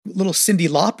little Cyndi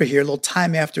Lauper here, a little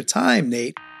time after time,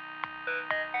 Nate.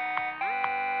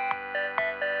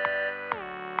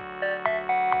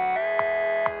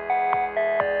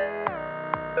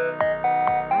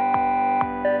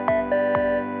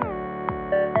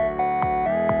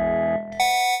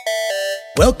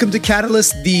 Welcome to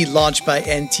Catalyst, the Launch by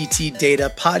NTT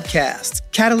Data podcast.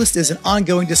 Catalyst is an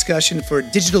ongoing discussion for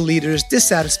digital leaders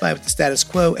dissatisfied with the status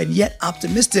quo and yet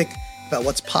optimistic about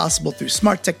what's possible through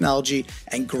smart technology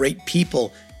and great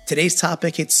people. Today's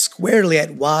topic hits squarely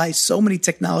at why so many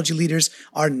technology leaders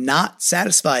are not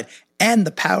satisfied and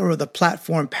the power of the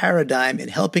platform paradigm in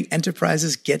helping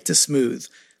enterprises get to smooth.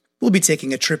 We'll be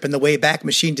taking a trip in the Wayback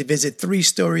Machine to visit 3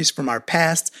 stories from our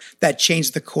past that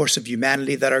changed the course of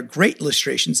humanity that are great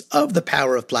illustrations of the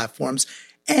power of platforms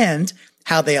and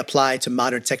how they apply to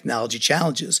modern technology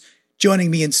challenges. Joining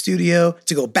me in studio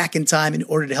to go back in time in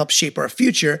order to help shape our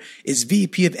future is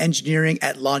VP of Engineering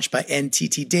at Launch by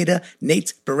NTT Data,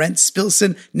 Nate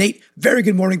Berent-Spillson. Nate, very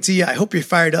good morning to you. I hope you're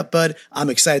fired up, bud.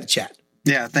 I'm excited to chat.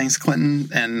 Yeah, thanks, Clinton,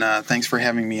 and thanks for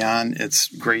having me on. It's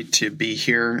great to be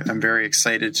here. I'm very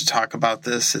excited to talk about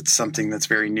this. It's something that's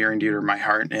very near and dear to my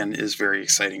heart and is very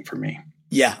exciting for me.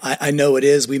 Yeah, I know it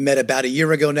is. We met about a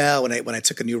year ago now when I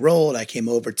took a new role and I came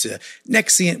over to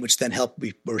Nexient, which then helped.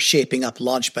 We were shaping up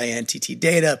Launch by NTT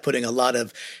Data, putting a lot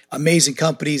of amazing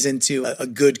companies into a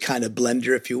good kind of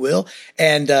blender, if you will.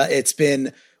 And it's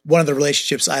been one of the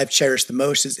relationships I've cherished the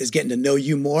most is getting to know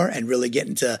you more and really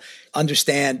getting to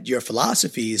understand your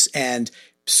philosophies, and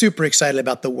super excited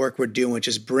about the work we're doing, which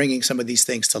is bringing some of these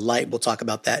things to light. We'll talk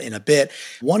about that in a bit.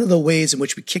 One of the ways in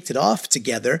which we kicked it off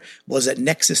together was at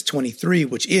Nexus 23,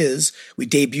 which is we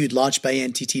debuted Launch by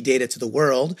NTT Data to the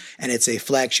world, and it's a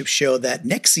flagship show that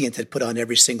Nexient had put on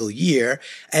every single year.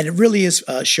 And it really is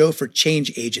a show for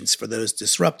change agents, for those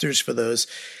disruptors, for those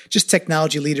just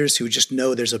technology leaders who just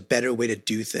know there's a better way to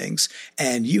do things.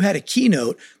 And you had a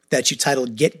keynote that you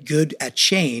titled Get Good at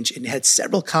Change, and had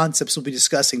several concepts we'll be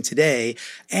discussing today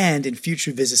and in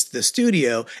future visits to the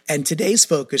studio. And today's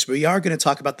focus, we are going to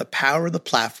talk about the power of the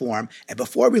platform. And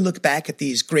before we look back at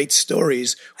these great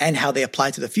stories and how they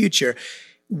apply to the future,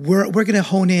 we're going to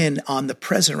hone in on the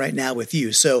present right now with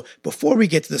you. So before we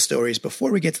get to the stories,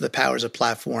 before we get to the powers of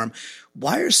platform,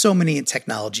 why are so many in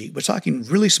technology? We're talking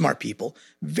really smart people,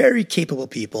 very capable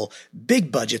people, big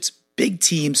budgets, big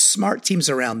teams, smart teams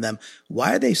around them.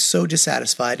 Why are they so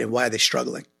dissatisfied and why are they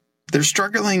struggling? They're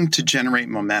struggling to generate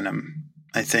momentum.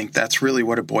 I think that's really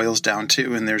what it boils down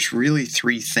to. And there's really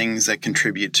 3 things that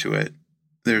contribute to it.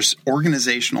 There's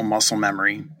organizational muscle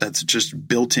memory that's just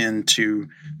built into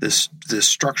this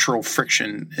structural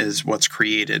friction is what's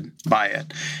created by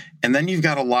it. And then you've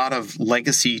got a lot of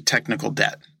legacy technical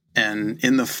debt, and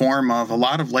in the form of a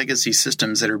lot of legacy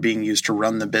systems that are being used to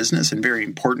run the business and very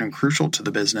important and crucial to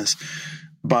the business.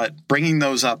 But bringing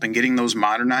those up and getting those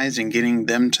modernized and getting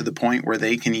them to the point where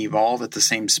they can evolve at the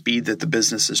same speed that the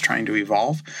business is trying to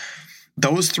evolve,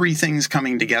 those 3 things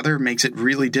coming together makes it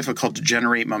really difficult to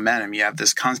generate momentum. You have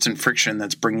this constant friction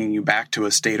that's bringing you back to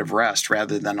a state of rest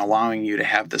rather than allowing you to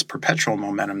have this perpetual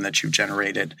momentum that you've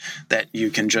generated that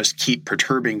you can just keep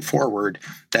perturbing forward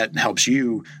that helps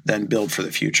you then build for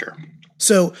the future.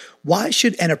 So why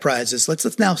should enterprises,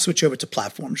 let's now switch over to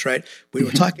platforms, right? We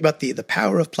were talking about the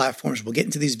power of platforms. We'll get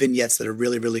into these vignettes that are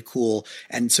really, really cool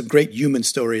and some great human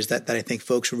stories that I think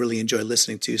folks will really enjoy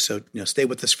listening to. So, stay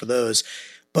with us for those.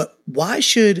 But why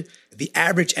should the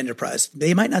average enterprise,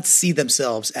 they might not see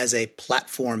themselves as a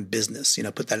platform business,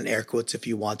 put that in air quotes if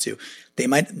you want to. They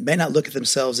may not look at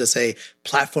themselves as a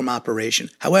platform operation.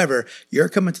 However, you're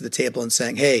coming to the table and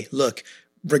saying, hey, look,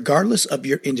 regardless of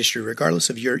your industry, regardless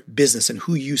of your business and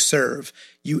who you serve,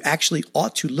 you actually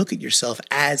ought to look at yourself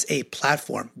as a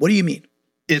platform. What do you mean?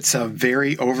 It's a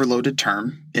very overloaded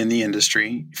term in the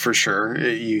industry, for sure.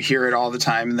 You hear it all the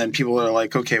time, and then people are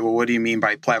like, okay, well, what do you mean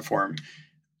by platform?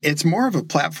 It's more of a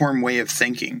platform way of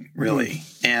thinking, really.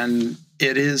 And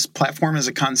platform is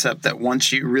a concept that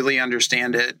once you really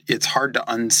understand it, it's hard to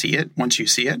unsee it once you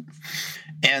see it.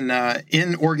 And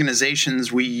in organizations,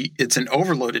 it's an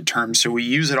overloaded term, so we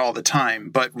use it all the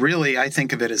time. But really, I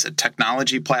think of it as a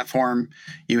technology platform.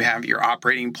 You have your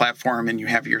operating platform and you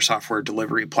have your software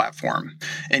delivery platform.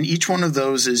 And each one of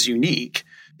those is unique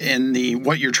in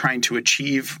what you're trying to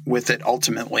achieve with it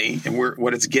ultimately and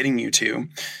what it's getting you to.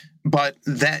 But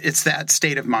it's that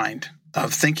state of mind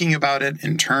of thinking about it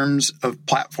in terms of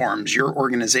platforms, your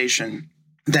organization,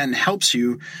 then helps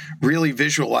you really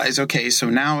visualize, okay, so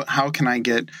now how can I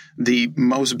get the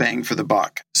most bang for the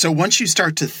buck? So once you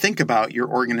start to think about your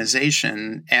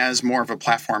organization as more of a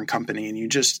platform company, and you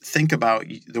just think about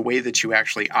the way that you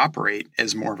actually operate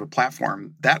as more of a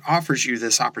platform, that offers you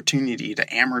this opportunity to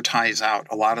amortize out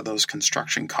a lot of those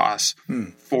construction costs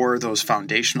for those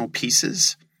foundational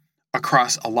pieces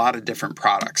across a lot of different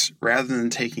products, rather than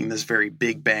taking this very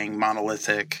big bang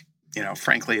monolithic.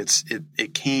 Frankly,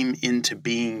 it came into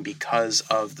being because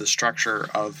of the structure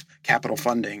of capital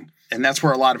funding. And that's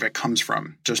where a lot of it comes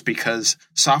from, just because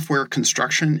software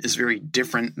construction is very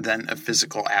different than a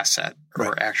physical asset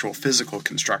or actual physical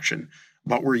construction.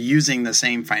 But we're using the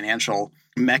same financial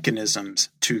mechanisms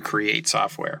to create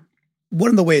software. One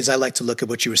of the ways I like to look at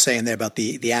what you were saying there about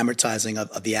the amortizing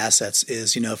of the assets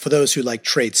is, for those who like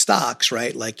trade stocks,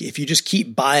 right? Like if you just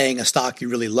keep buying a stock you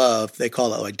really love, they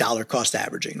call it like dollar cost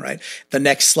averaging, right? The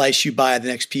next slice you buy, the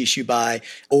next piece you buy,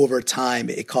 over time,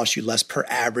 it costs you less per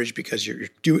average because you're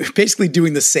basically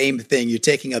doing the same thing. You're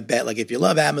taking a bet. Like if you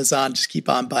love Amazon, just keep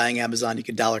on buying Amazon. You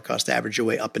can dollar cost average your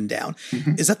way up and down.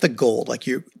 Mm-hmm. Is that the goal? Like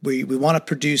we want to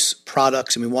produce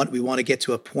products, and we want to get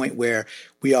to a point where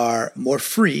we are more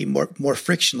free, more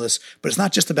frictionless, but it's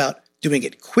not just about doing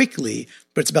it quickly,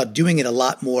 but it's about doing it a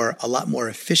lot more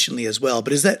efficiently as well.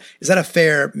 But is that a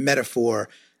fair metaphor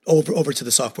over to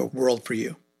the software world for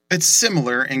you? It's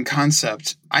similar in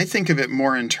concept. I think of it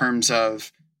more in terms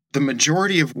of the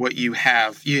majority of what you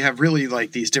have really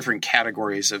like these different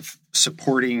categories of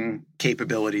supporting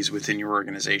capabilities within your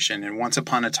organization. And once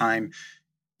upon a time,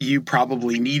 you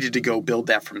probably needed to go build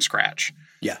that from scratch.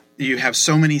 Yeah. You have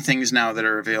so many things now that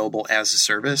are available as a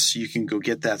service. You can go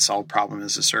get that solved problem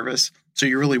as a service. So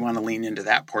you really want to lean into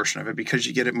that portion of it because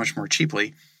you get it much more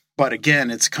cheaply. But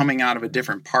again, it's coming out of a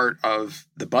different part of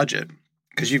the budget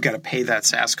because you've got to pay that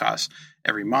SaaS cost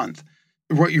every month.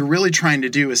 What you're really trying to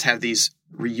do is have these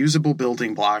reusable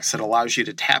building blocks that allows you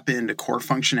to tap into core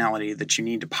functionality that you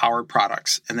need to power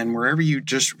products. And then wherever you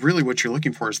just really what you're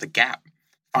looking for is the gap.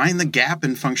 Find the gap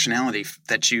in functionality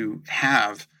that you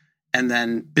have and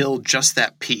then build just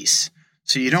that piece.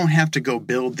 So you don't have to go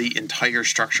build the entire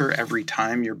structure every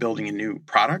time you're building a new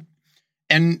product.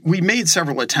 And we made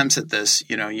several attempts at this.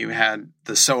 You had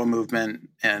the SOA movement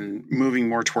and moving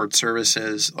more towards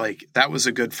services. Like that was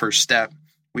a good first step.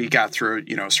 We got through,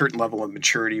 a certain level of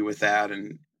maturity with that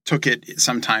and took it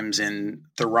sometimes in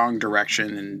the wrong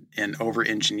direction and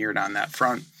over-engineered on that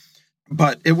front.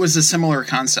 But it was a similar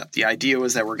concept. The idea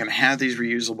was that we're going to have these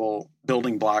reusable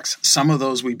building blocks. Some of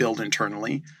those we build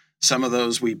internally. Some of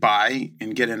those we buy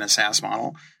and get in a SaaS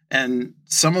model. And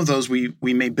some of those we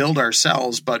may build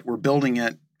ourselves, but we're building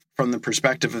it from the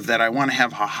perspective of that I want to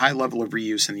have a high level of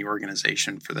reuse in the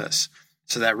organization for this.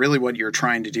 So that really what you're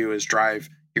trying to do is drive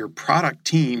your product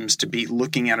teams to be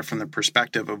looking at it from the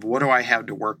perspective of what do I have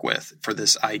to work with for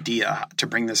this idea, to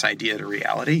bring this idea to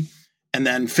reality, and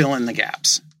then fill in the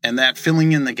gaps. And that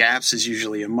filling in the gaps is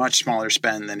usually a much smaller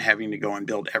spend than having to go and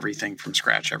build everything from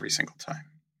scratch every single time.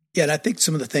 Yeah, and I think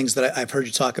some of the things that I've heard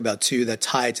you talk about too that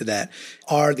tie to that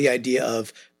are the idea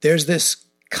of there's this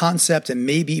concept and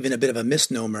maybe even a bit of a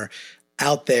misnomer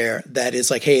out there that is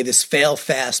like, hey, this fail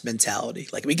fast mentality.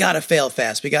 Like we got to fail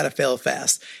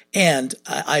fast. And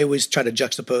I always try to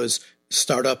juxtapose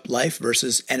startup life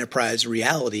versus enterprise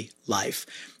reality life,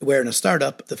 where in a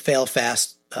startup, the fail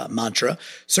fast mantra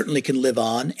certainly can live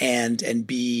on and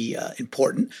be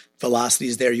important. Velocity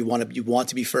is there. You want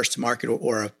to be first to market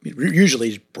or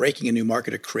usually breaking a new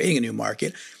market or creating a new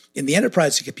market. In the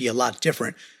enterprise, it could be a lot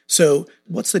different. So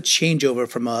what's the changeover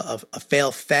from a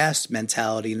fail fast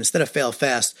mentality? And instead of fail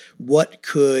fast, what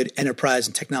could enterprise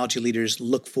and technology leaders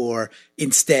look for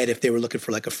instead if they were looking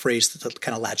for like a phrase to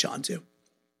kind of latch onto?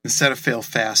 Instead of fail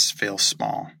fast, fail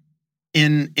small.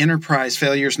 In enterprise,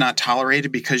 failure is not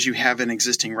tolerated because you have an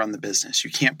existing run the business. You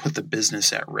can't put the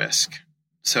business at risk.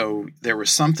 So there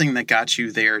was something that got you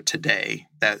there today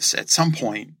that's at some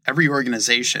point, every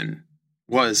organization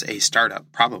was a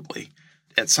startup, probably.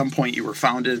 At some point you were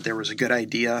founded, there was a good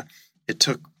idea. It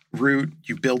took root,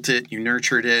 you built it, you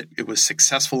nurtured it. It was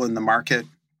successful in the market.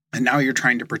 And now you're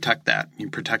trying to protect that. You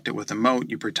protect it with a moat,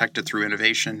 you protect it through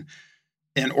innovation.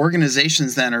 And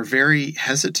organizations then are very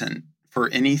hesitant for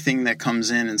anything that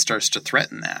comes in and starts to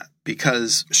threaten that,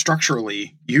 because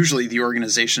structurally, usually the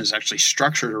organization is actually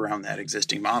structured around that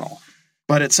existing model.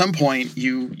 But at some point,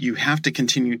 you have to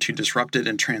continue to disrupt it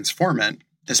and transform it,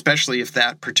 especially if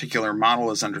that particular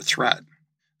model is under threat.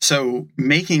 So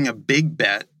making a big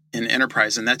bet in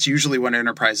enterprise. And that's usually what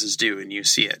enterprises do. And you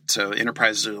see it. So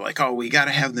enterprises are like, oh, we got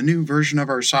to have the new version of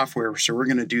our software. So we're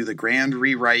going to do the grand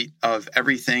rewrite of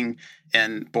everything.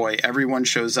 And boy, everyone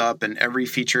shows up and every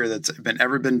feature that's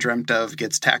ever been dreamt of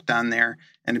gets tacked on there.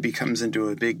 And it becomes into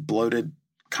a big bloated,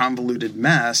 convoluted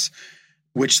mess,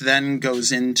 which then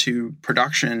goes into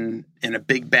production in a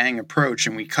big bang approach.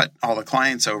 And we cut all the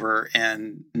clients over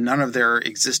and none of their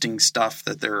existing stuff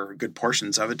that there are good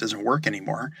portions of it doesn't work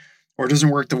anymore, or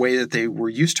doesn't work the way that they were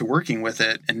used to working with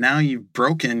it. And now you've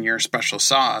broken your special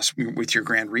sauce with your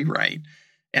grand rewrite.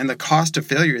 And the cost of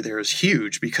failure there is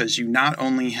huge because you not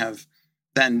only have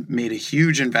then made a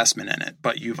huge investment in it,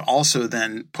 but you've also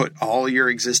then put all your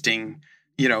existing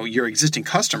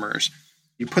customers,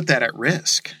 you put that at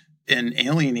risk in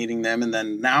alienating them. And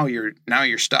then now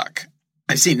you're stuck.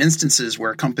 I've seen instances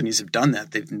where companies have done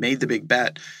that. They've made the big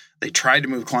bet. They tried to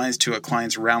move clients to it.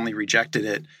 Clients roundly rejected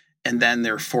it. And then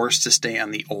they're forced to stay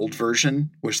on the old version,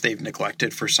 which they've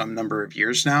neglected for some number of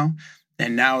years now.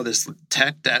 And now this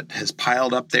tech debt has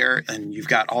piled up there and you've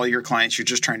got all your clients. You're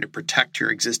just trying to protect your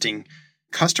existing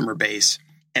customer base.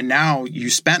 And now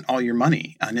you spent all your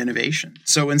money on innovation.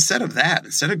 So instead of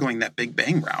going that big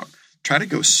bang route, try to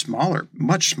go smaller,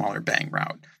 much smaller bang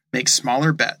route, make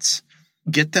smaller bets,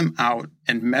 get them out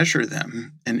and measure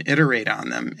them and iterate on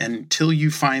them until you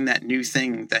find that new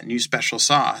thing, that new special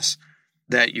sauce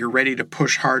that you're ready to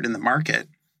push hard in the market.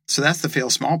 So that's the fail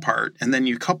small part. And then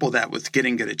you couple that with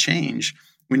getting good at change.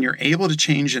 When you're able to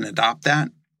change and adopt that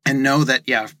and know that,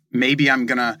 yeah, maybe I'm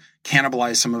going to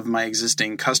cannibalize some of my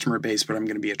existing customer base, but I'm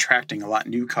going to be attracting a lot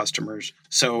new customers.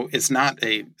 So it's not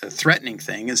a threatening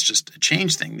thing. It's just a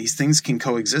change thing. These things can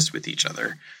coexist with each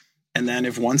other. And then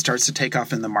if one starts to take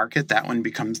off in the market, that one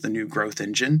becomes the new growth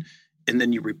engine. And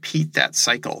then you repeat that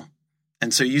cycle.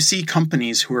 And so you see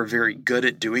companies who are very good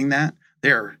at doing that.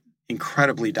 They're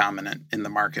incredibly dominant in the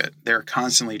market. They're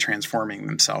constantly transforming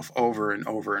themselves over and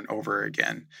over and over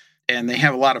again. And they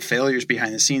have a lot of failures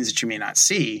behind the scenes that you may not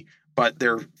see, but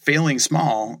they're failing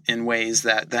small in ways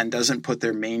that then doesn't put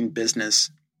their main business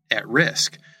at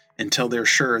risk until they're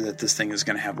sure that this thing is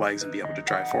going to have legs and be able to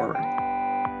drive forward.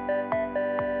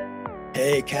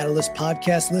 Hey, Catalyst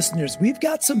podcast listeners, we've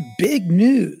got some big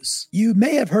news. You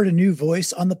may have heard a new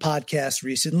voice on the podcast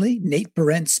recently, Nate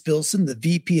Berent-Spillson, the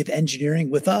VP of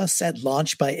Engineering with us at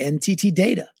Launch by NTT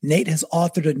Data. Nate has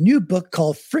authored a new book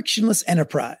called Frictionless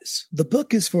Enterprise. The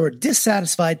book is for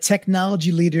dissatisfied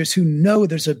technology leaders who know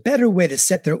there's a better way to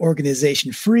set their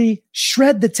organization free,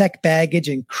 shred the tech baggage,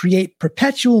 and create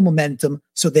perpetual momentum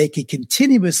so they can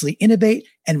continuously innovate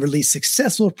and release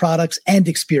successful products and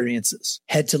experiences.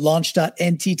 Head to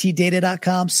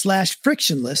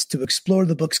launch.nttdata.com/frictionless to explore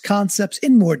the book's concepts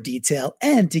in more detail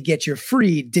and to get your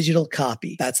free digital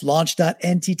copy. That's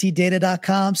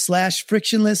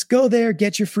launch.nttdata.com/frictionless. Go there,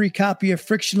 get your free copy of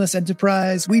Frictionless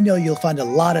Enterprise. We know you'll find a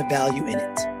lot of value in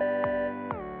it.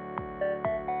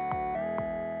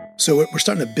 So we're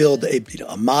starting to build a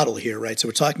model here, right? So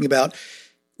we're talking about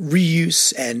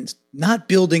reuse and not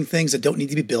building things that don't need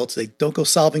to be built. They don't go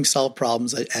solve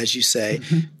problems, as you say.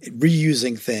 Mm-hmm.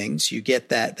 Reusing things, you get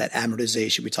that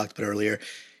amortization we talked about earlier.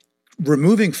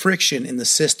 Removing friction in the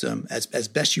system as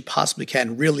best you possibly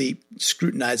can, really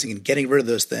scrutinizing and getting rid of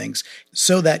those things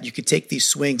so that you could take these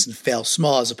swings and fail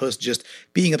small as opposed to just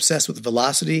being obsessed with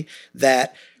velocity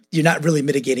that you're not really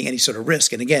mitigating any sort of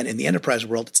risk. And again, in the enterprise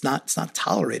world, it's not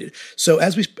tolerated. So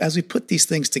as we put these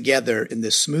things together in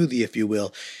this smoothie, if you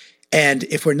will, and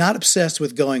if we're not obsessed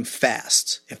with going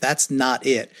fast, if that's not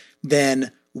it,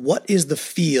 then what is the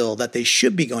feel that they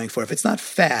should be going for? If it's not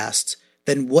fast,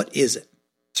 then what is it?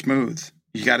 Smooth.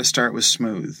 You got to start with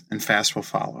smooth, and fast will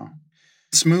follow.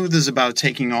 Smooth is about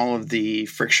taking all of the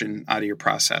friction out of your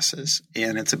processes,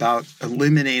 and it's about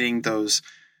eliminating those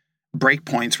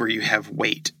breakpoints where you have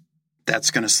weight.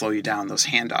 That's going to slow you down, those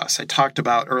handoffs. I talked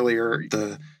about earlier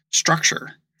the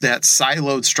structure, that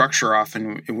siloed structure.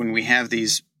 Often when we have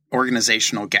these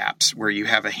organizational gaps where you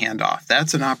have a handoff,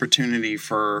 that's an opportunity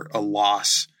for a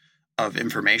loss of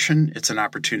information. It's an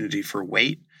opportunity for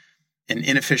weight and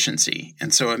inefficiency.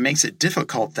 And so it makes it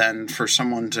difficult then for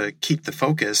someone to keep the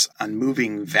focus on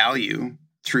moving value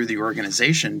through the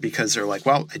organization because they're like,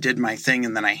 well, I did my thing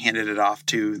and then I handed it off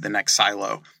to the next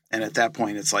silo. And at that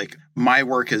point, it's like, my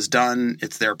work is done.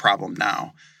 It's their problem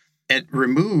now. It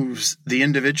removes the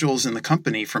individuals in the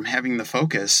company from having the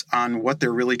focus on what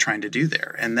they're really trying to do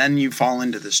there. And then you fall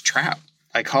into this trap.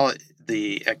 I call it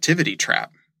the activity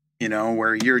trap,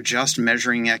 where you're just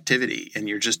measuring activity and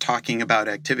you're just talking about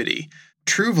activity.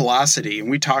 True velocity, and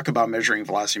we talk about measuring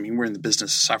velocity. I mean, we're in the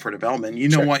business of software development. You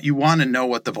know Sure. what? You want to know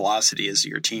what the velocity is of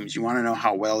your teams. You want to know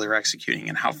how well they're executing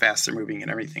and how fast they're moving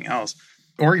and everything else.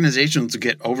 organizations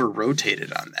get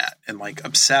over-rotated on that and like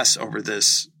obsess over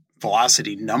this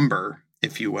velocity number,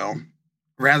 if you will,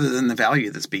 rather than the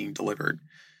value that's being delivered.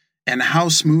 And how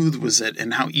smooth was it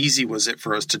and how easy was it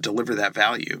for us to deliver that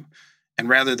value? And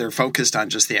rather they're focused on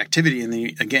just the activity. And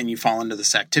then again, you fall into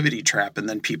this activity trap, and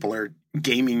then people are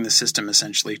gaming the system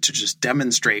essentially to just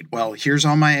demonstrate, well, here's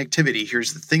all my activity.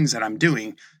 Here's the things that I'm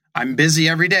doing. I'm busy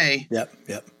every day.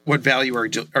 Yep. What value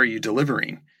are you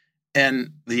delivering?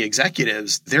 And the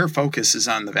executives, their focus is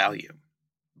on the value.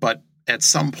 But at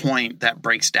some point that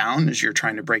breaks down as you're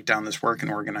trying to break down this work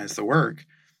and organize the work.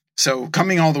 So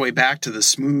coming all the way back to the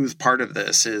smooth part of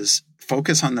this is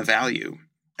focus on the value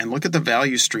and look at the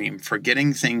value stream for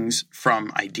getting things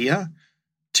from idea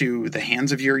to the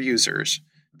hands of your users.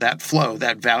 That flow,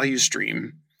 that value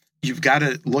stream, you've got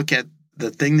to look at the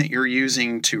thing that you're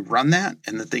using to run that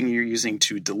and the thing you're using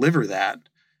to deliver that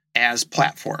as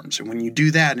platforms. And when you do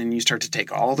that and you start to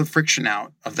take all the friction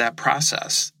out of that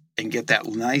process and get that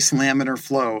nice laminar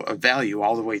flow of value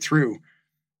all the way through,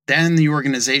 then the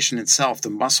organization itself, the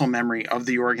muscle memory of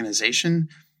the organization,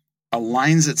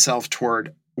 aligns itself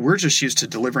toward, we're just used to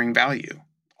delivering value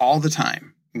all the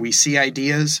time. We see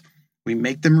ideas, we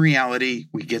make them reality,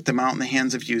 we get them out in the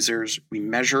hands of users, we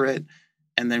measure it,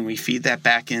 and then we feed that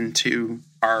back into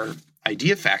our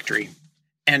idea factory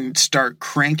and start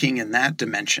cranking in that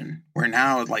dimension where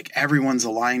now like everyone's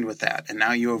aligned with that. And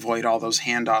now you avoid all those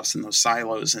handoffs and those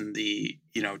silos and the,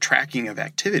 tracking of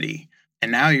activity.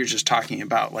 And now you're just talking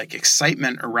about like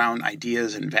excitement around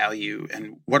ideas and value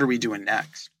and what are we doing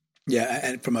next? Yeah.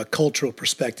 And from a cultural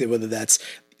perspective, whether that's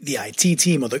the IT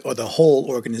team or the whole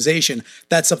organization,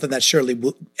 that's something that surely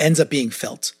ends up being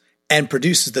felt and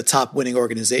produces the top winning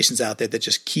organizations out there that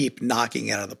just keep knocking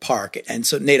it out of the park. And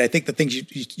so, Nate, I think the things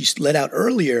you let out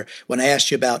earlier when I asked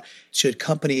you about should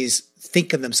companies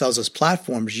think of themselves as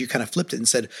platforms, you kind of flipped it and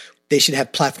said they should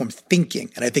have platform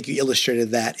thinking. And I think you illustrated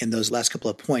that in those last couple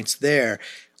of points there.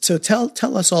 So tell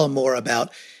us all more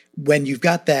about when you've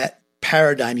got that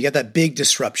paradigm, you got that big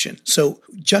disruption. So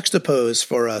juxtapose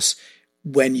for us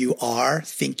when you are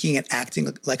thinking and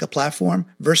acting like a platform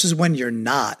versus when you're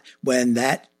not, when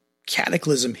that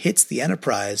cataclysm hits the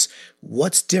enterprise.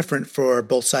 What's different for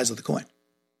both sides of the coin?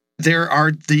 There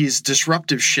are these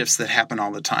disruptive shifts that happen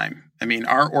all the time. I mean,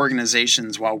 our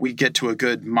organizations, while we get to a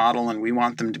good model and we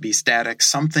want them to be static,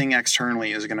 something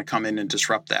externally is going to come in and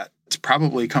disrupt that. It's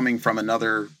probably coming from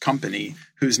another company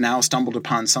who's now stumbled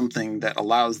upon something that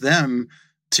allows them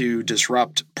to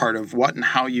disrupt part of what and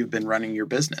how you've been running your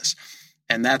business.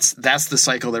 And that's the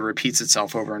cycle that repeats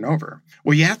itself over and over.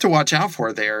 What you have to watch out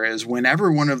for there is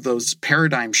whenever one of those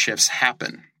paradigm shifts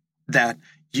happen, that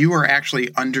you are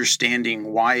actually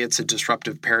understanding why it's a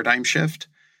disruptive paradigm shift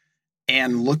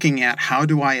and looking at how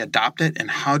do I adopt it and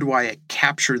how do I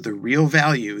capture the real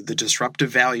value, the disruptive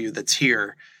value that's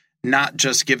here, not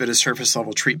just give it a surface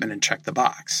level treatment and check the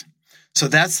box. So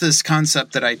that's this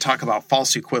concept that I talk about,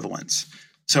 false equivalence.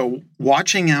 So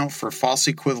watching out for false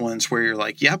equivalence where you're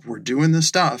like, yep, we're doing this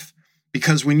stuff,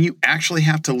 because when you actually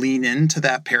have to lean into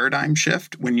that paradigm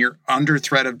shift, when you're under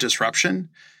threat of disruption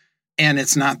and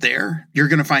it's not there, you're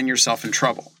going to find yourself in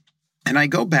trouble. And I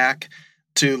go back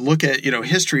to look at,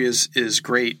 history is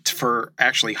great for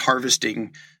actually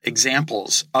harvesting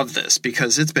examples of this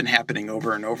because it's been happening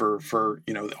over and over for,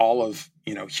 all of,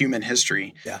 human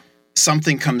history. Yeah.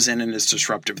 Something comes in and is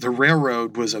disruptive. The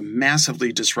railroad was a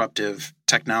massively disruptive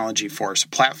technology force,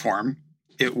 platform.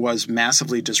 It was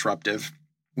massively disruptive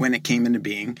when it came into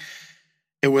being.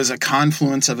 It was a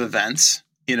confluence of events,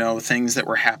 things that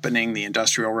were happening, the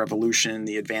Industrial Revolution,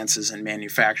 the advances in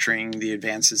manufacturing, the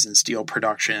advances in steel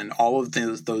production, all of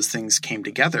those things came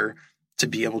together to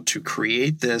be able to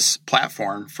create this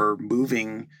platform for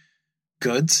moving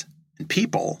goods and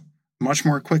people much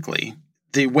more quickly.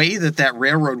 The way that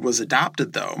railroad was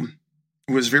adopted, though,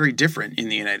 was very different in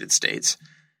the United States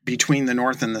between the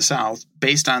North and the South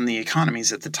based on the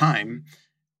economies at the time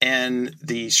and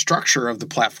the structure of the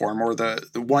platform, or the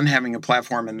one having a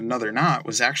platform and another not,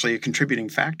 was actually a contributing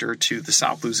factor to the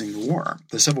South losing the war,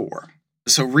 the Civil War.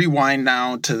 So rewind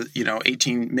now to,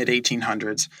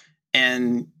 mid-1800s,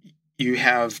 and you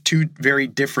have two very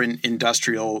different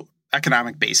industrial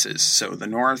economic bases. So the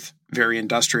North, very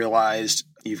industrialized.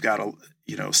 You've got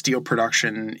steel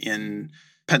production in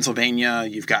Pennsylvania.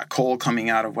 You've got coal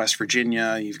coming out of West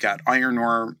Virginia. You've got iron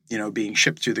ore, being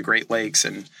shipped through the Great Lakes,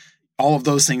 and all of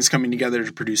those things coming together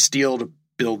to produce steel, to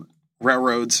build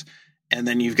railroads. And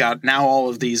then you've got now all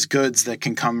of these goods that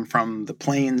can come from the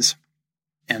plains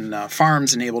and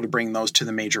farms and able to bring those to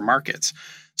the major markets.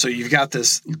 So you've got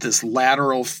this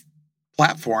lateral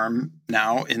platform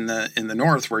now in the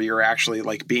north, where you're actually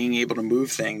like being able to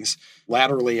move things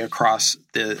laterally across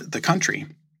the country.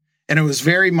 And it was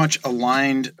very much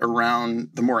aligned around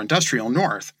the more industrial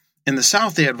north. In the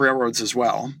south, they had railroads as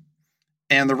well.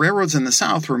 And the railroads in the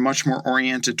south were much more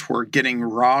oriented toward getting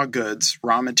raw goods,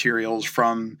 raw materials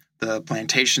from the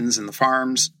plantations and the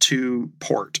farms to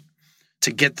port,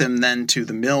 to get them then to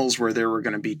the mills where they were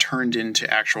going to be turned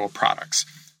into actual products.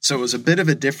 So it was a bit of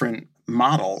a different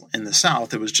model in the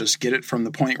South. It was just get it from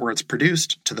the point where it's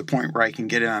produced to the point where I can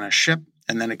get it on a ship,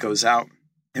 and then it goes out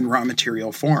in raw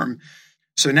material form.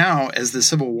 So now, as the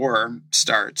Civil War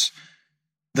starts,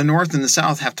 the North and the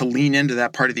South have to lean into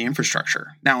that part of the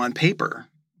infrastructure. Now, on paper,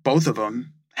 both of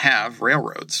them have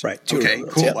railroads. Right.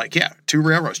 Railroads, cool. Yeah. 2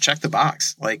 railroads. Check the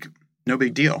box. Like, no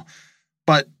big deal.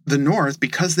 But the North,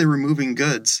 because they were moving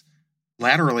goods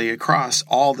laterally across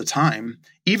all the time,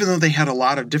 even though they had a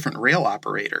lot of different rail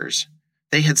operators,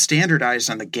 they had standardized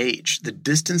on the gauge, the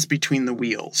distance between the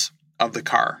wheels of the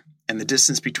car and the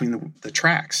distance between the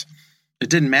tracks. It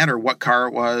didn't matter what car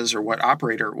it was or what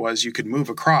operator it was, you could move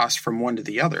across from one to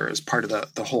the other as part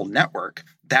of the whole network.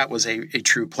 That was a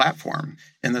true platform.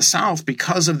 In the South,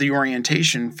 because of the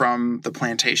orientation from the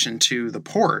plantation to the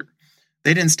port,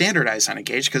 they didn't standardize on a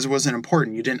gauge because it wasn't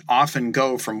important. You didn't often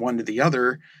go from one to the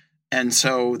other. And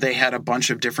so they had a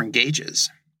bunch of different gauges.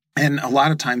 And a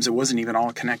lot of times it wasn't even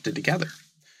all connected together.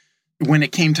 When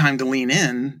it came time to lean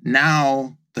in,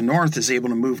 now the North is able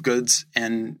to move goods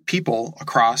and people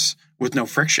across with no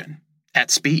friction at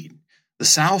speed. The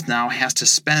South now has to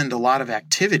spend a lot of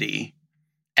activity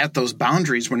at those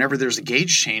boundaries. Whenever there's a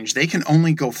gauge change, they can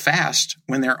only go fast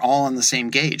when they're all on the same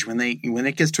gauge. When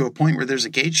it gets to a point where there's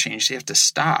a gauge change, they have to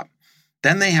stop.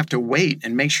 Then they have to wait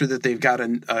and make sure that they've got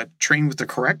a train with the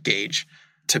correct gauge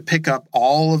to pick up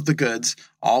all of the goods,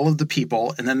 all of the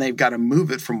people, and then they've got to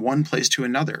move it from one place to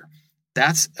another.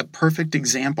 That's a perfect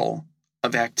example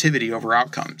of activity over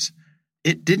outcomes.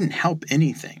 It didn't help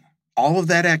anything. All of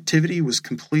that activity was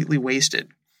completely wasted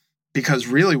because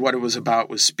really what it was about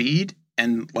was speed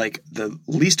and like the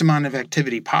least amount of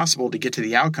activity possible to get to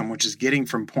the outcome, which is getting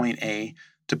from point A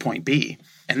to point B.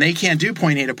 And they can't do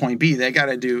point A to point B. They got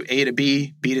to do A to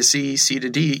B, B to C, C to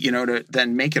D, to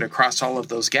then make it across all of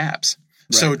those gaps.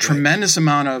 Right, so tremendous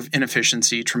amount of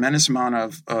inefficiency, tremendous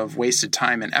amount of wasted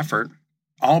time and effort,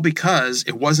 all because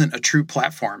it wasn't a true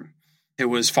platform. It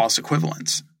was false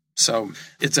equivalence. So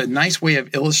it's a nice way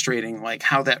of illustrating like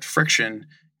how that friction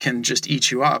can just eat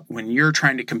you up when you're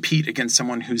trying to compete against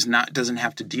someone who's doesn't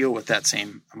have to deal with that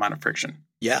same amount of friction.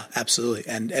 Yeah, absolutely.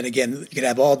 And again, you can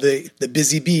have all the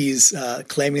busy bees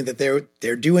claiming that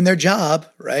they're doing their job,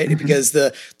 right? Mm-hmm. Because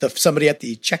the somebody at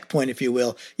the checkpoint, if you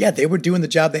will, yeah, they were doing the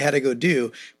job they had to go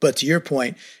do. But to your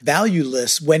point,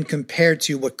 valueless when compared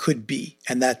to what could be.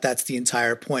 And that's the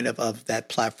entire point of that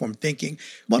platform thinking.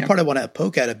 One part I want to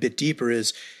poke at a bit deeper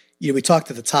is, we talked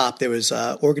at the top, there was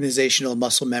organizational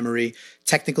muscle memory,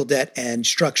 technical debt, and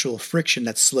structural friction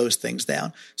that slows things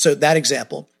down. So that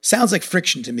example sounds like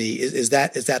friction to me. Is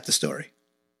that the story?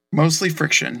 Mostly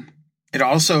friction.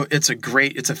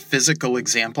 It's a physical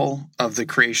example of the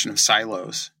creation of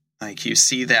silos. Like you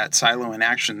see that silo in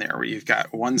action there where you've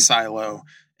got one silo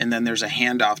and then there's a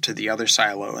handoff to the other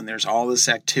silo. And there's all this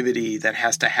activity that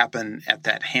has to happen at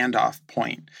that handoff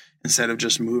point instead of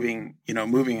just moving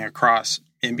across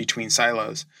in between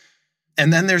silos.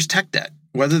 And then there's tech debt.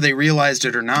 Whether they realized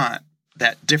it or not,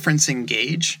 that difference in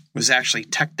gauge was actually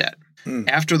tech debt.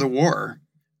 After the war,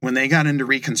 when they got into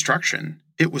Reconstruction,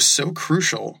 it was so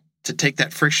crucial to take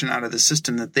that friction out of the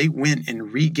system that they went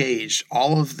and re-gauged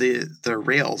all of the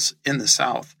rails in the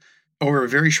South over a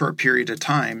very short period of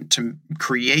time to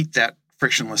create that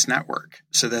frictionless network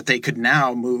so that they could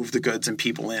now move the goods and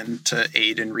people in to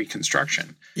aid in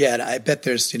Reconstruction. Yeah, and I bet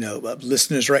there's,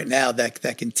 listeners right now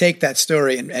that can take that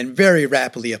story and very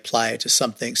rapidly apply it to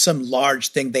some large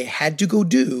thing they had to go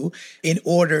do in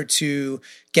order to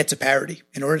get to parity,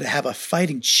 in order to have a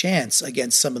fighting chance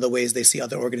against some of the ways they see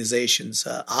other organizations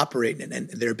operate and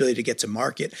their ability to get to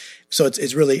market. So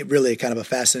it's really, really kind of a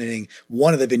fascinating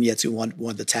one of the vignettes we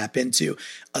wanted to tap into.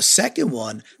 A second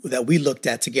one that we looked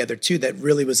at together too that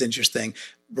really was interesting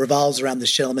revolves around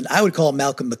this gentleman. I would call him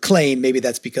Malcolm McLean. Maybe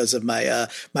that's because of my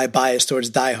bias towards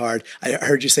Die Hard. I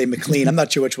heard you say McLean. I'm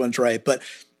not sure which one's right, but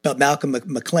Malcolm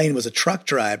McLean was a truck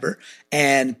driver.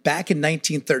 And back in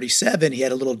 1937, he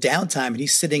had a little downtime and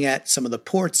he's sitting at some of the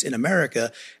ports in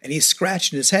America and he's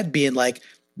scratching his head being like,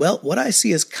 well, what I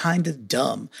see is kind of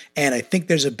dumb, and I think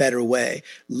there's a better way.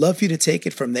 Love for you to take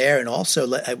it from there. And also,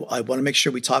 I want to make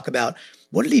sure we talk about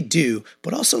what did he do,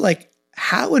 but also like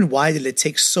how and why did it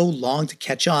take so long to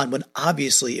catch on when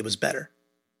obviously it was better?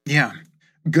 Yeah.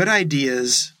 good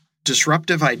ideas,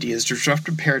 disruptive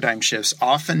paradigm shifts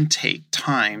often take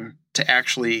time to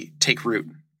actually take root.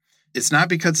 It's not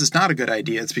because it's not a good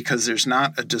idea. It's because there's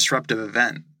not a disruptive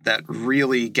event that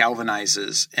really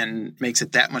galvanizes and makes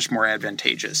it that much more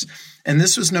advantageous. And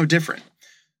this was no different.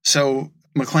 So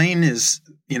McLean is,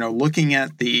 looking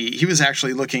at he was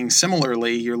actually looking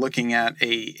similarly. You're looking at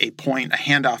a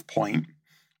handoff point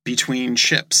between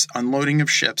ships, unloading of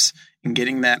ships and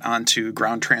getting that onto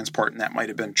ground transport. And that might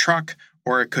have been truck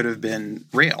or it could have been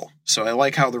rail. So I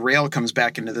like how the rail comes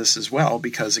back into this as well,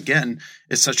 because again,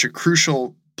 it's such a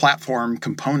crucial platform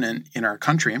component in our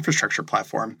country, infrastructure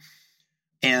platform.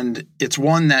 And it's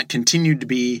one that continued to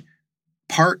be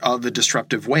part of the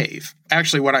disruptive wave.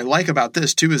 Actually, what I like about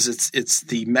this too is it's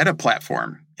the meta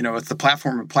platform. It's the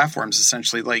platform of platforms,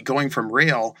 essentially, like going from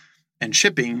rail and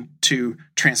shipping to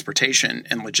transportation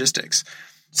and logistics.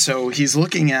 So he's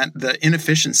looking at the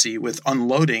inefficiency with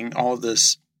unloading all of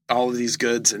these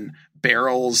goods and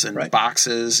barrels and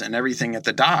boxes and everything at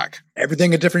the dock.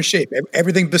 Everything a different shape,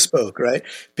 everything bespoke, right?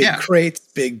 Big crates,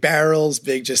 big barrels,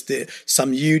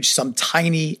 some huge, some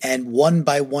tiny, and one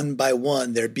by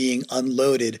one, they're being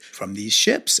unloaded from these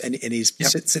ships. And he's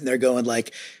sitting there going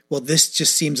like, well, this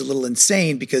just seems a little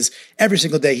insane, because every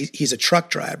single day he's a truck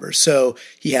driver. So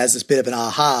he has this bit of an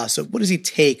aha. So what does he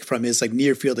take from his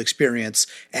near field experience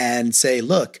and say,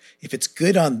 look, if it's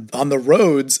good on the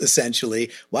roads, essentially,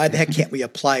 why the heck can't we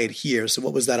apply it here? So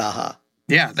what was that aha?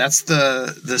 Yeah, that's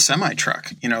the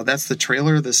semi-truck. That's the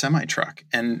trailer of the semi-truck.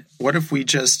 And what if we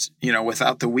just,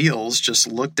 without the wheels, just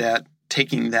looked at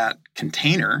taking that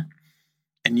container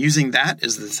and using that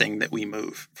as the thing that we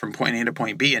move from point A to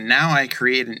point B. And now I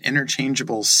create an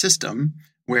interchangeable system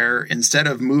where instead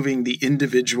of moving the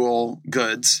individual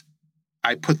goods,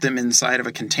 I put them inside of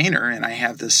a container, and I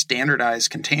have this standardized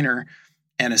container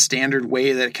and a standard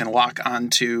way that it can lock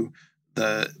onto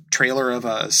the trailer of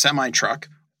a semi-truck,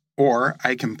 or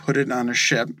I can put it on a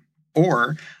ship,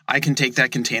 or I can take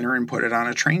that container and put it on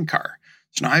a train car.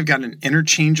 So now I've got an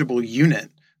interchangeable unit,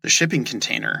 the shipping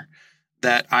container,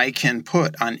 that I can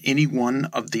put on any one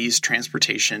of these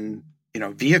transportation,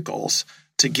 vehicles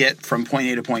to get from point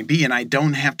A to point B. And I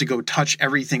don't have to go touch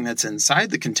everything that's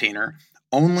inside the container,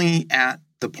 only at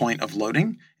the point of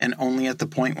loading and only at the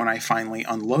point when I finally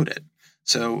unload it.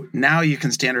 So now you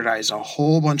can standardize a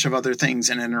whole bunch of other things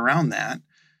in and around that.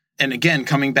 And again,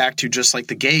 coming back to just like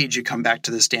the gauge, you come back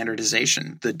to the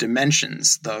standardization, the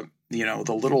dimensions, the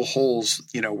little holes,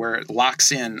 where it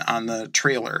locks in on the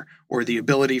trailer, or the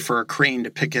ability for a crane to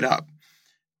pick it up.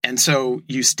 And so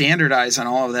you standardize on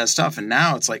all of that stuff. And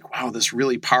now it's like, wow, this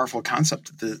really powerful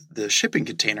concept, the shipping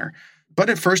container. But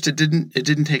at first it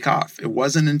didn't take off. It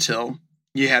wasn't until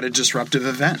you had a disruptive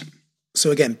event. So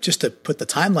again, just to put the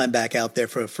timeline back out there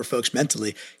for folks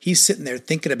mentally, he's sitting there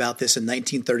thinking about this in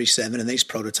 1937, and he's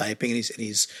prototyping, and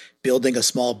he's building a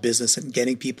small business and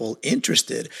getting people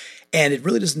interested. And it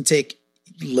really doesn't take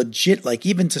legit,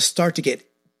 even to start to get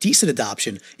decent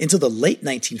adoption until the late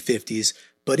 1950s.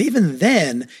 But even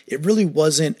then, it really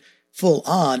wasn't full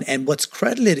on. And what's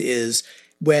credited is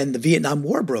when the Vietnam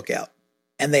War broke out,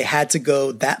 and they had to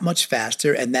go that much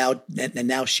faster and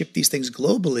now ship these things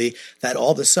globally, that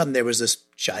all of a sudden there was this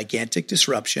gigantic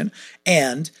disruption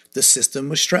and the system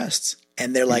was stressed.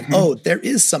 And they're like, oh, there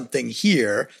is something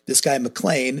here. This guy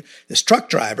McLean, this truck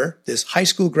driver, this high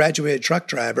school graduated truck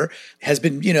driver, has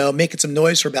been, making some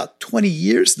noise for about 20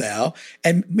 years now.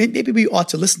 And maybe we ought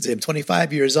to listen to him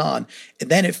 25 years on. And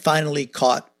then it finally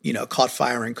caught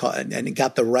fire and it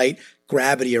got the right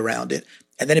gravity around it.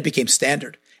 And then it became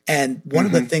standard. And one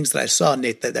of the things that I saw,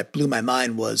 Nate, that blew my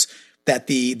mind was that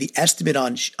the estimate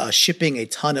on shipping a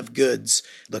ton of goods,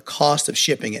 the cost of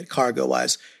shipping it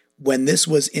cargo-wise, when this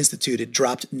was instituted,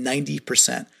 dropped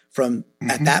 90% from,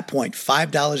 at that point,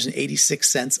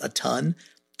 $5.86 a ton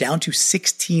down to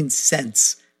 16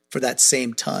 cents for that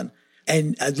same ton.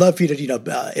 And I'd love for you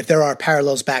to, if there are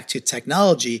parallels back to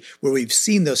technology where we've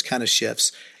seen those kind of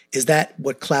shifts, is that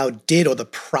what cloud did, or the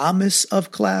promise of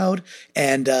cloud?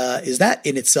 And is that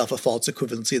in itself a false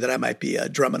equivalency that I might be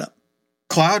drumming up?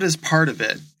 Cloud is part of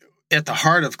it. At the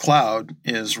heart of cloud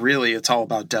is really, it's all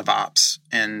about DevOps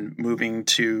and moving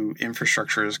to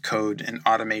infrastructure as code and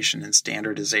automation and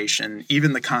standardization.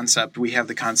 Even we have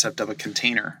the concept of a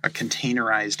container, a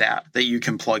containerized app that you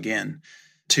can plug in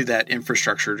to that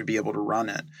infrastructure to be able to run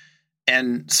it.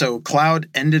 And so cloud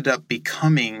ended up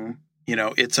becoming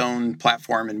its own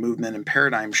platform and movement and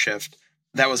paradigm shift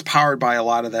that was powered by a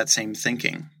lot of that same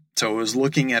thinking. So it was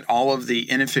looking at all of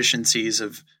the inefficiencies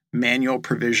of manual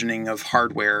provisioning of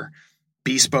hardware,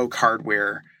 bespoke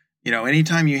hardware.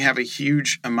 Anytime you have a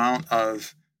huge amount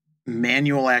of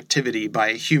manual activity by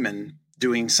a human,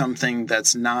 doing something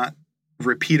that's not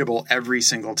repeatable every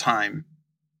single time,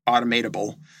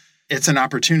 automatable, it's an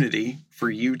opportunity for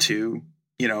you to,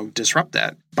 disrupt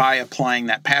that by applying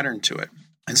that pattern to it.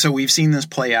 And so we've seen this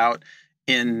play out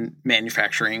in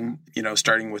manufacturing,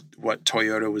 starting with what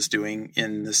Toyota was doing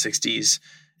in the 60s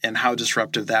and how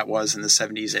disruptive that was in the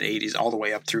 70s and 80s, all the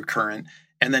way up through current.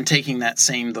 And then taking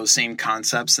those same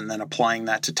concepts and then applying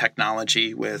that to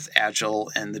technology with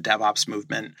Agile and the DevOps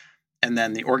movement. And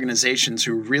then the organizations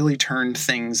who really turned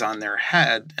things on their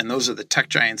head, and those are the tech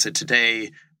giants of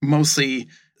today, mostly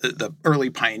the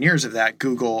early pioneers of that,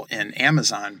 Google and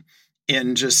Amazon,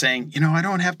 in just saying, I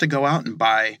don't have to go out and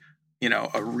buy,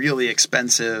 a really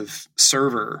expensive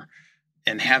server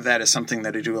and have that as something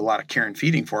that I do a lot of care and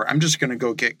feeding for. I'm just going to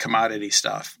go get commodity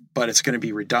stuff, but it's going to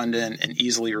be redundant and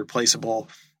easily replaceable.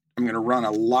 I'm going to run a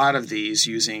lot of these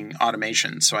using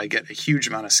automation. So I get a huge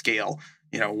amount of scale,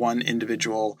 one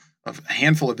individual of a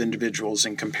handful of individuals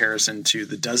in comparison to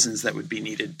the dozens that would be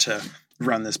needed to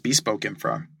run this bespoke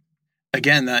infra.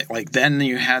 Again, then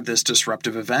you had this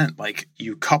disruptive event. Like,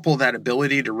 you couple that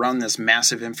ability to run this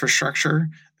massive infrastructure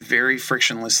very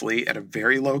frictionlessly at a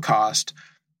very low cost,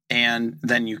 and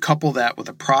then you couple that with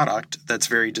a product that's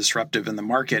very disruptive in the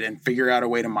market and figure out a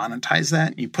way to monetize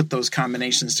that. You put those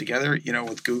combinations together.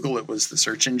 With Google, it was the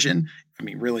search engine. I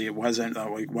mean, really, it wasn't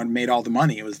what made all the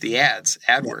money. It was the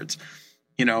AdWords.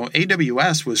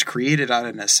 AWS was created out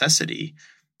of necessity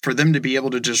for them to be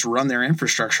able to just run their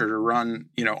infrastructure, to run,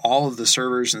 all of the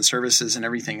servers and services and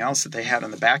everything else that they had on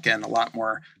the back end a lot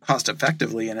more cost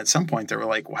effectively. And at some point they were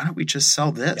like, why don't we just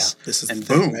sell this? Yeah, this is and the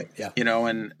thing, boom, right? Yeah.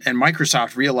 And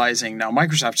Microsoft realizing now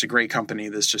Microsoft's a great company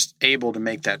that's just able to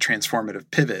make that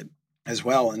transformative pivot as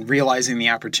well, and realizing the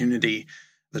opportunity,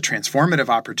 the transformative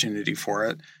opportunity for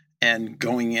it, and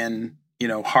going in,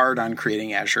 hard on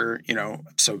creating Azure,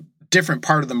 so different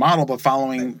part of the model, but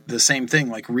following the same thing,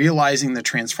 like realizing the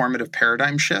transformative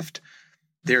paradigm shift.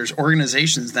 There's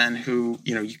organizations then who,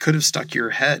 you could have stuck your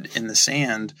head in the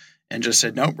sand and just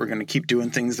said, nope, we're going to keep doing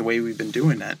things the way we've been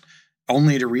doing it,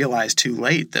 only to realize too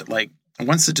late that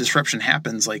once the disruption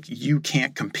happens, you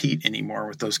can't compete anymore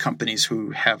with those companies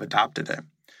who have adopted it.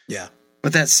 Yeah.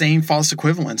 But that same false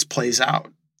equivalence plays out.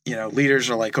 Leaders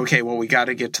are like, okay, well, we got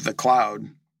to get to the cloud.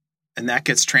 And that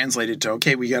gets translated to,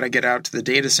 okay, we got to get out to the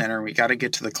data center. We got to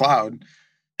get to the cloud.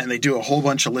 And they do a whole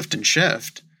bunch of lift and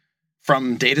shift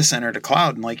from data center to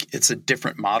cloud. And it's a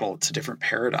different model. It's a different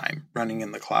paradigm running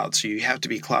in the cloud. So you have to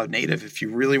be cloud native if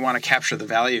you really want to capture the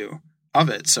value of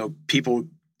it. So people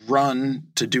run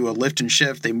to do a lift and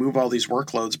shift. They move all these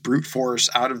workloads, brute force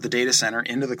out of the data center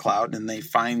into the cloud. And they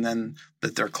find then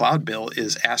that their cloud bill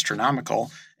is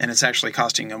astronomical. And it's actually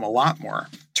costing them a lot more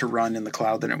to run in the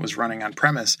cloud than it was running on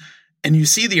premise. And you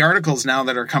see the articles now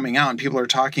that are coming out, and people are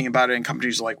talking about it, and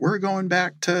companies are like, we're going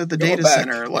back to the data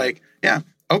center. Yeah,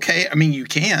 okay. I mean, you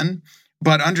can,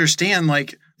 but understand,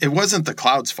 it wasn't the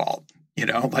cloud's fault.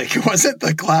 It wasn't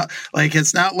the cloud.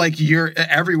 It's not like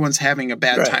everyone's having a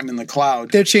bad time in the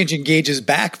cloud. They're changing gauges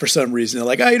back for some reason. They're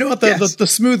like, oh, you know what? The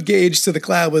smooth gauge to the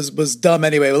cloud was dumb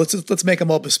anyway. Well, let's make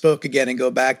them all bespoke again and go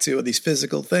back to these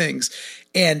physical things.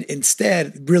 And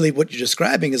instead, really what you're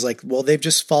describing is they've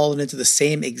just fallen into the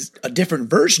same, a different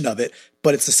version of it,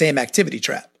 but it's the same activity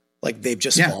trap. They've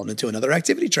just fallen into another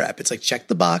activity trap. It's check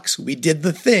the box. We did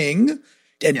the thing.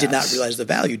 And did not realize the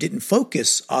value, didn't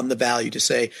focus on the value to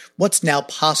say what's now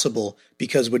possible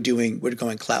because we're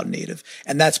going cloud native.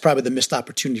 And that's probably the missed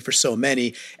opportunity for so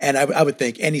many. And I would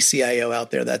think any CIO out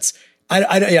there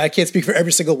I can't speak for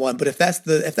every single one, but if that's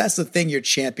the thing you're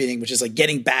championing, which is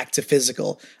getting back to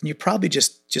physical, you probably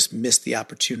just missed the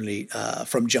opportunity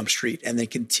from Jump Street and then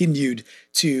continued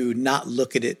to not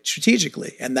look at it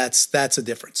strategically. And that's a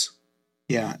difference.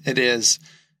 Yeah, it is.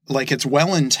 It's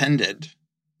well intended.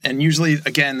 And usually,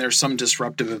 again, there's some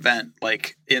disruptive event,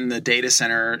 in the data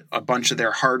center, a bunch of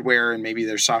their hardware and maybe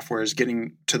their software is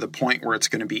getting to the point where it's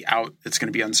going to be out, it's going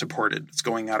to be unsupported, it's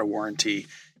going out of warranty,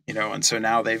 and so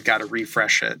now they've got to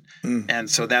refresh it. And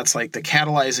so that's the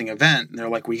catalyzing event. And they're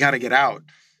like, we got to get out.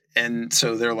 And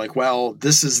so they're like, well,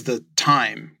 this is the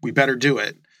time, we better do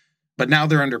it. But now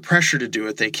they're under pressure to do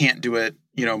it. They can't do it,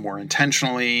 more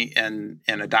intentionally and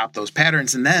adopt those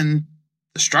patterns. And then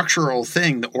the structural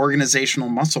thing, the organizational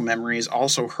muscle memory is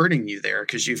also hurting you there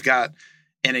because you've got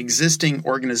an existing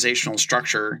organizational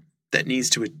structure that needs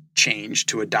to change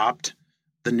to adopt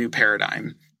the new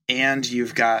paradigm. And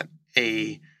you've got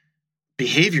a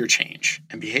behavior change.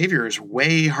 And behavior is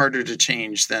way harder to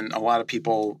change than a lot of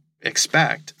people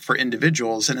expect for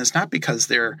individuals. And it's not because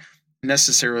they're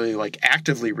necessarily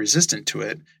actively resistant to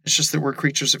it. It's just that we're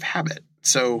creatures of habit.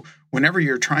 So whenever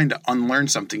you're trying to unlearn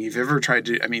something, you've ever tried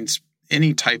to,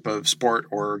 any type of sport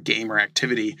or game or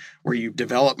activity where you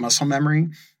develop muscle memory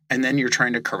and then you're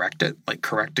trying to correct it, like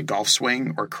correct a golf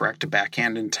swing or correct a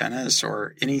backhand in tennis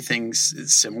or anything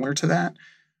similar to that.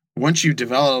 Once you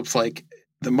develop like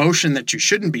the motion that you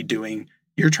shouldn't be doing,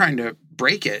 you're trying to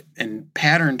break it and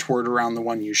pattern toward around the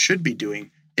one you should be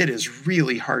doing. It is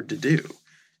really hard to do.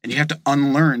 And you have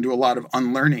to do a lot of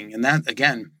unlearning. And that,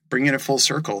 again, bringing it full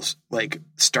circles, like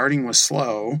starting with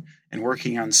slow and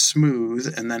working on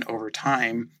smooth. And then over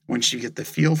time, once you get the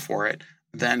feel for it,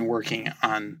 then working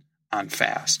on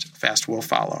fast. Fast will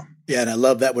follow. Yeah, and I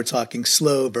love that we're talking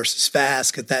slow versus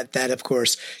fast, because that, of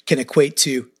course, can equate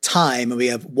to time. And we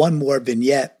have one more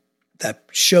vignette that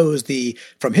shows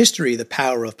from history, the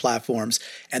power of platforms.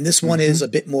 And this one is a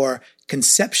bit more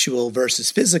conceptual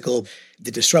versus physical. The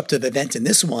disruptive event in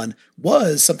this one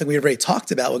was something we already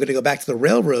talked about. We're going to go back to the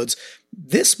railroads.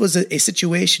 This was a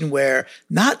situation where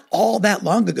not all that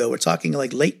long ago, we're talking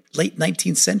like late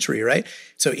 19th century, right?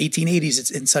 So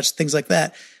 1880s and such things like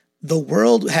that. The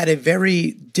world had a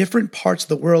very different parts of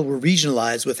the world were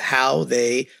regionalized with how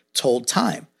they told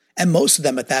time. And most of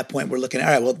them at that point were looking at,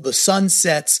 all right, well, the sun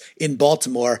sets in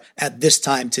Baltimore at this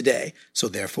time today. So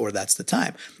therefore, that's the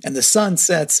time. And the sun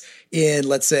sets in,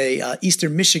 let's say,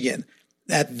 Eastern Michigan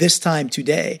at this time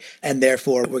today. And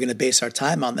therefore, we're going to base our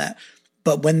time on that.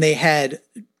 But when they had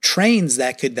trains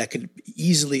that could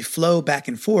easily flow back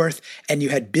and forth, and you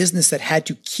had business that had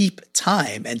to keep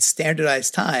time and standardize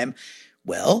time,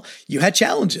 well, you had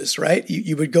challenges, right?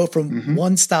 You would go from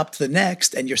one stop to the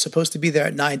next, and you're supposed to be there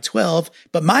at 9:12,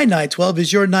 but my 9:12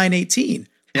 is your 9:18.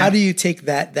 Yeah. How do you take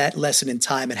that lesson in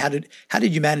time, and how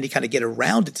did humanity kind of get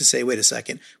around it to say, wait a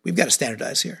second, we've got to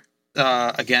standardize here?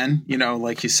 Again,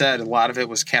 like you said, a lot of it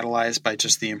was catalyzed by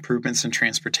just the improvements in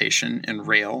transportation and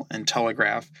rail and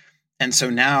telegraph. And so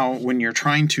now when you're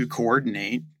trying to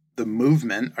coordinate the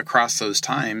movement across those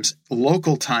times,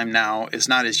 local time now is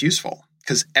not as useful,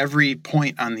 because every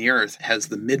point on the earth has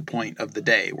the midpoint of the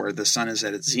day where the sun is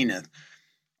at its zenith.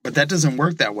 But that doesn't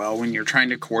work that well when you're trying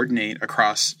to coordinate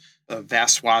across a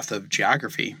vast swath of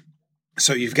geography.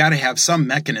 So you've got to have some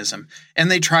mechanism.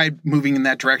 And they tried moving in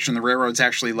that direction. The railroads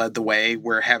actually led the way.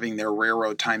 We're having their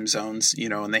railroad time zones,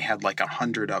 and they had like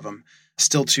 100 of them,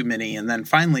 still too many. And then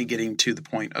finally getting to the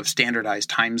point of standardized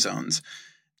time zones,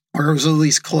 where it was at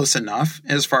least close enough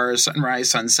as far as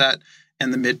sunrise, sunset,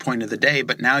 and the midpoint of the day.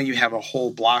 But now you have a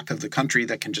whole block of the country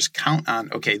that can just count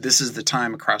on, okay, this is the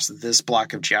time across this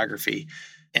block of geography,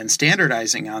 and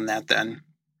standardizing on that then,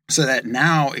 so that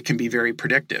now it can be very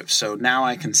predictive. So now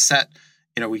I can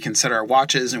we can set our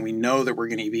watches, and we know that we're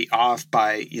going to be off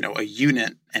by, a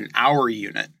unit, an hour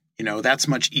unit. That's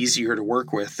much easier to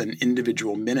work with than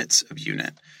individual minutes of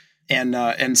unit.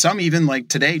 And some even like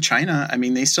today, China,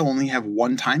 they still only have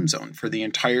one time zone for the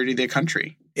entirety of their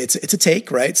country. It's a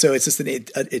take, right? So it's just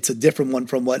it's a different one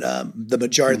from what the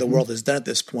majority of the world has done at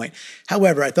this point.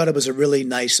 However, I thought it was a really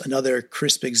nice, another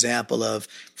crisp example of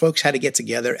folks had to get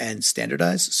together and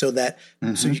standardize so that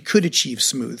so you could achieve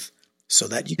smooth, so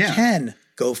that you can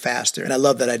go faster. And I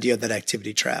love that idea of that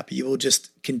activity trap. You will just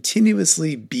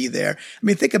continuously be there.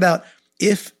 Think about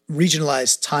if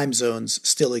regionalized time zones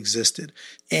still existed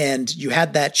and you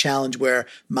had that challenge where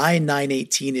my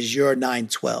 9:18 is your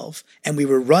 9:12 and we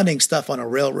were running stuff on a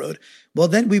railroad, well,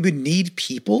 then we would need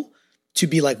people to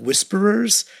be like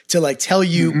whisperers to like tell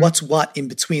you what's what in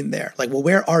between there. Like, well,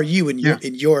 where are you in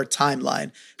your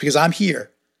timeline? Because I'm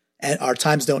here and our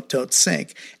times don't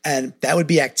sync. And that would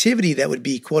be activity that would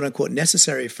be quote unquote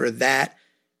necessary for that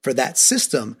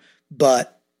system.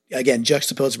 But again,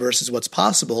 juxtaposed versus what's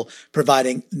possible,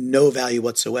 providing no value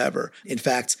whatsoever. In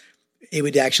fact, it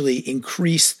would actually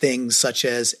increase things such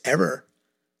as error,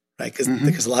 right?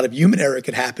 Because a lot of human error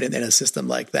could happen in a system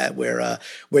like that, where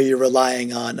you're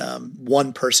relying on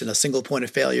one person, a single point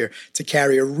of failure, to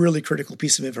carry a really critical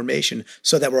piece of information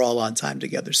so that we're all on time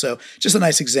together. So just a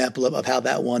nice example of how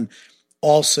that one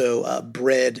also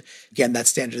bred, again, that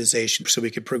standardization so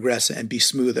we could progress and be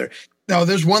smoother. No,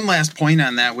 there's one last point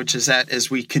on that, which is that as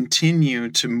we continue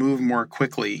to move more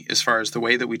quickly as far as the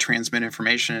way that we transmit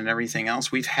information and everything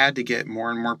else, we've had to get more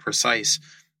and more precise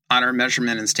on our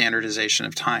measurement and standardization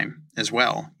of time as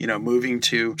well. Moving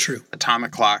to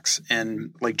atomic clocks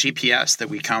and like GPS that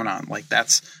we count on. Like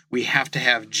we have to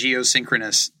have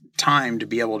geosynchronous time to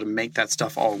be able to make that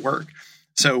stuff all work.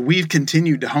 So we've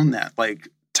continued to hone that. Like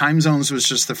time zones was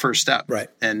just the first step. Right.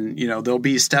 And, there'll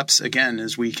be steps again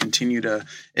as we continue to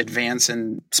advance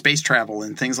in space travel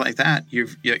and things like that.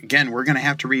 Again, we're going to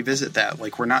have to revisit that.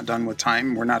 Like, we're not done with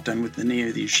time. We're not done with any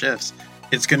of these shifts.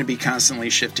 It's going to be constantly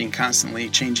shifting, constantly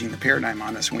changing the paradigm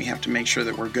on us. And we have to make sure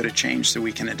that we're good at change so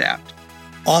we can adapt.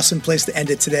 Awesome place to end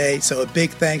it today. So a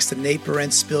big thanks to Nate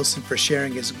Berent-Spillson for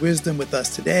sharing his wisdom with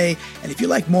us today. And if you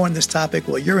like more on this topic,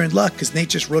 well, you're in luck because Nate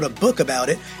just wrote a book about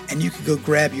it, and you can go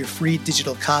grab your free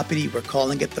digital copy. We're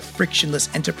calling it The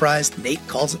Frictionless Enterprise. Nate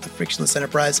calls it The Frictionless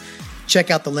Enterprise.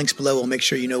 Check out the links below. We'll make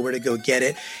sure you know where to go get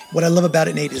it. What I love about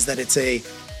it, Nate, is that it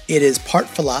is part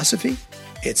philosophy.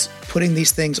 It's putting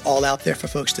these things all out there for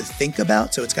folks to think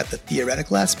about. So it's got the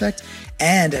theoretical aspect,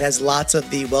 and it has lots of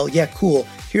the, well, yeah, cool.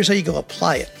 Here's how you go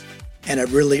apply it. And I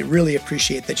really, really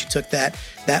appreciate that you took that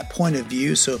point of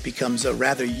view, so it becomes a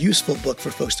rather useful book for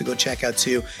folks to go check out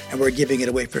too. And we're giving it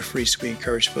away for free, so we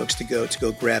encourage folks to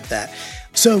go grab that.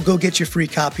 So go get your free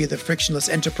copy of The Frictionless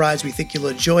Enterprise. We think you'll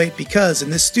enjoy it because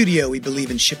in this studio, we believe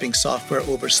in shipping software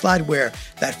over slideware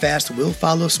that fast will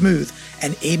follow smooth,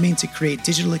 and aiming to create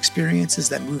digital experiences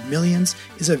that move millions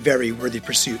is a very worthy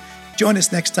pursuit. Join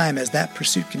us next time as that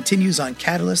pursuit continues on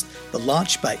Catalyst, the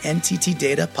Launch by NTT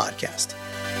Data podcast.